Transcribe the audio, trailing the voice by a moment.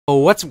Oh,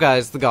 what's up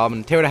guys, the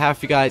Goblin. Today what I have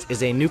for you guys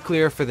is a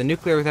nuclear for the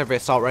nuclear with every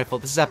assault rifle.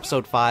 This is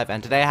episode 5,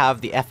 and today I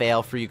have the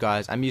FAL for you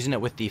guys. I'm using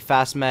it with the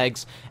fast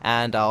megs,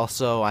 and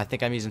also I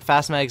think I'm using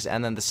fast megs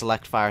and then the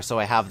select fire, so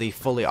I have the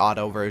fully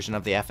auto version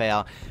of the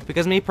FAL.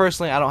 Because me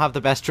personally, I don't have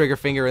the best trigger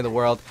finger in the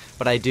world,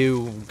 but I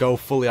do go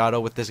fully auto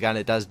with this gun.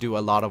 It does do a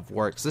lot of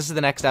work. So this is the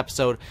next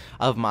episode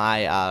of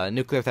my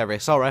nuclear with every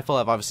assault rifle.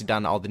 I've obviously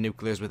done all the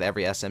nuclears with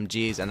every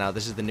SMGs, and now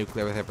this is the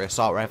nuclear with every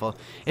assault rifle.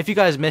 If you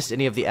guys missed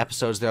any of the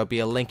episodes, there will be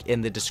a link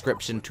in the description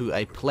to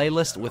a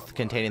playlist with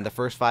containing the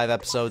first 5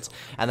 episodes,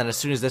 and then as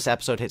soon as this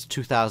episode hits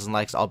 2,000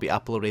 likes, I'll be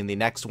uploading the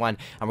next one,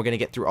 and we're going to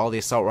get through all the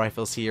assault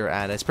rifles here,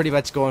 and it's pretty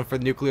much going for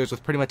the nuclears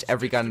with pretty much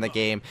every gun in the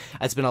game.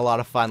 It's been a lot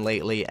of fun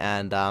lately,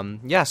 and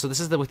yeah, so this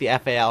is with the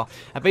FAL,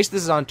 and basically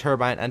this is on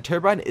Turbine, and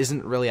Turbine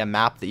isn't really a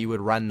map that you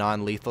would run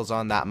non-lethals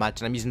on that much,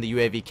 and I'm using the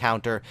UAV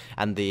counter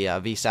and the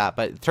VSAT,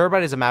 but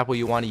Turbine is a map where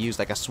you want to use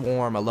like a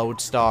Swarm, a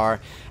Lodestar,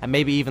 and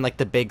maybe even like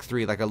the big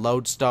 3, like a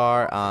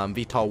Lodestar,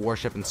 VTOL,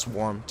 Warship, and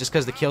Swarm, just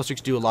because the kill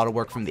streaks do a lot of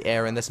work from the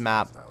air in this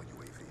map.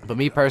 But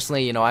me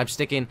personally, you know, I'm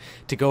sticking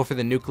to go for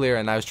the nuclear,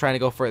 and I was trying to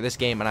go for it this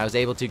game, and I was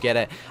able to get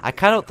it. I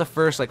cut out the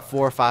first like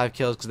 4 or 5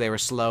 kills because they were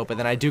slow, but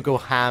then I do go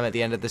ham at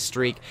the end of the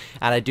streak,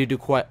 and I do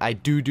quite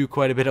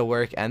a bit of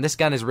work. And this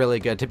gun is really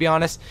good. To be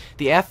honest,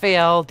 the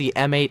FAL, the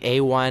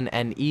M8A1,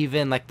 and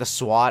even like the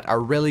SWAT are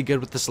really good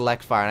with the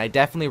select fire, and I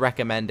definitely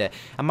recommend it.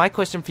 And my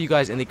question for you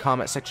guys in the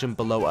comment section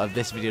below of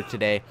this video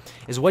today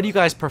is, what do you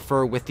guys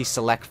prefer with the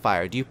select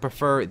fire? Do you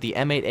prefer the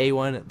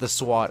M8A1, the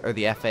SWAT, or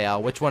the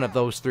FAL? Which one of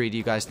those 3 do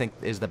you guys think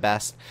is the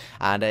best?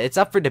 And it's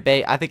up for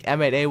debate. I think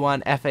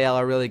M8A1, FAL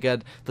are really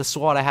good. The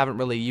SWAT, I haven't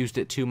really used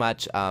it too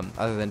much,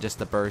 other than just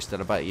the burst,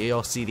 but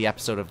you'll see the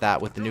episode of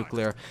that with the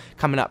nuclear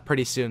coming up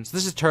pretty soon. So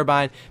this is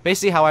Turbine.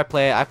 Basically how I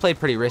play it, I played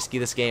pretty risky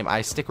this game.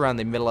 I stick around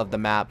the middle of the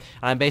map,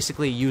 and I'm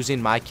basically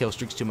using my kill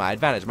streaks to my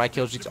advantage. My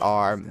kill streaks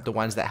are the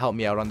ones that help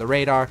me out on the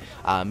radar,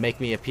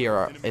 make me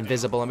appear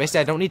invisible, and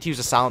basically I don't need to use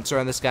a silencer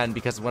on this gun,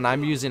 because when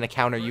I'm using a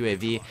counter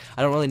UAV,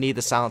 I don't really need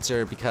the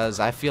silencer, because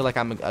I feel like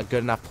I'm a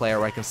good enough player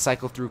where I can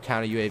cycle through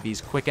counter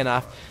UAVs quick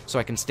enough so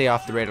I can stay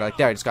off the radar. Like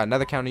there, I just got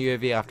another counter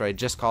UAV after I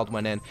just called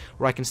one in,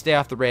 where I can stay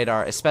off the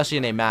radar, especially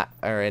in a map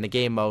or in a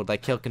game mode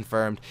like kill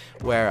confirmed,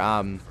 where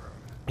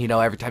you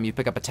know, every time you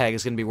pick up a tag,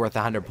 it's going to be worth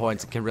 100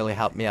 points. It can really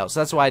help me out. So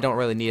that's why I don't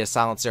really need a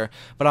silencer.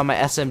 But on my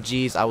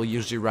SMGs, I will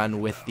usually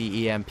run with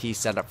the EMP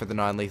setup for the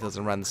non-lethals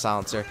and run the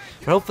silencer.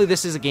 But hopefully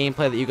this is a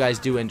gameplay that you guys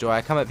do enjoy.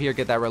 I come up here,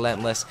 get that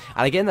relentless,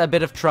 and I get in a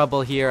bit of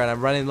trouble here, and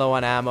I'm running low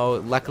on ammo.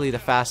 Luckily, the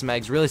fast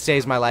megs really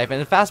saves my life, and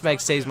the fast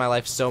meg saves my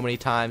life so many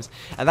times.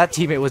 And that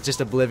teammate was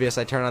just oblivious.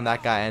 I turn on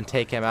that guy and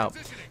take him out.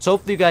 So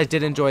hopefully you guys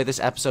did enjoy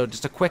this episode.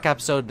 Just a quick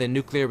episode, the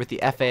nuclear with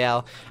the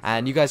FAL,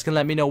 and you guys can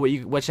let me know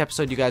which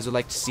episode you guys would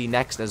like to see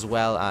next as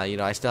well. You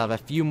know, I still have a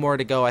few more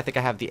to go. I think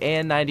I have the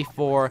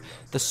AN94,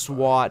 the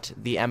SWAT,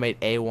 the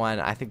M8A1.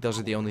 I think those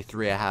are the only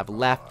 3 I have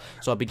left,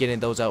 so I'll be getting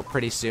those out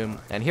pretty soon.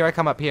 And here I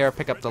come up here,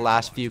 pick up the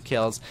last few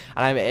kills,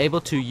 and I'm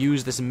able to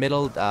use this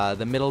middle,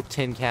 the middle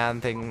tin can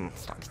thing.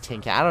 It's not a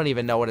tin can. I don't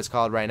even know what it's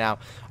called right now.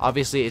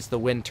 Obviously, it's the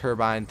wind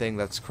turbine thing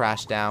that's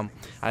crashed down.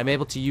 I'm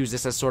able to use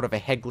this as sort of a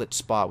head glitch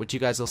spot, which you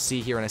guys will see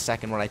here in a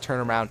second when I turn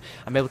around.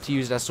 I'm able to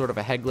use it as sort of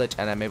a head glitch,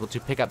 and I'm able to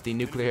pick up the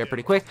nuclear here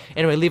pretty quick.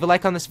 Anyway, leave a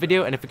like on this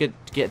video, and if we could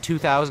get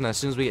 2,000, as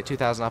soon as we get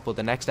 2,000, I'll upload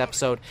the next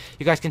episode.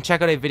 You guys can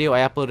check out a video I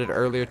uploaded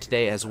earlier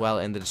today as well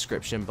in the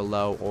description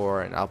below,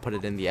 or I'll put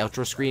it in the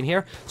outro screen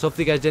here. So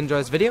hopefully you guys did enjoy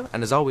this video,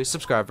 and as always,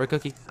 subscribe for a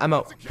cookie. I'm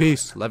out.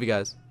 Peace. Love you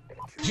guys.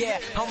 Yeah,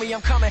 homie,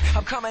 I'm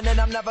coming, and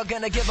I'm never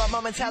gonna give up.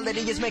 My mentality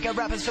is making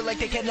rappers feel like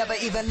they can never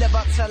even live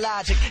up to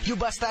logic. You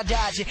bust, I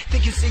dodge it.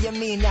 Think you see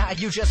me now,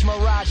 you just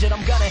mirage it.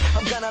 I'm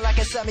gunning like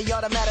a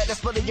semi-automatic that's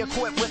fully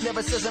equipped with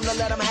lyricism to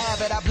let them have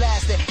it. I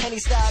blast it. Any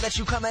style that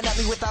you coming at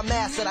me with, I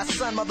master. I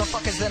son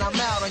motherfuckers, then I'm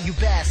out on you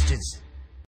bastards.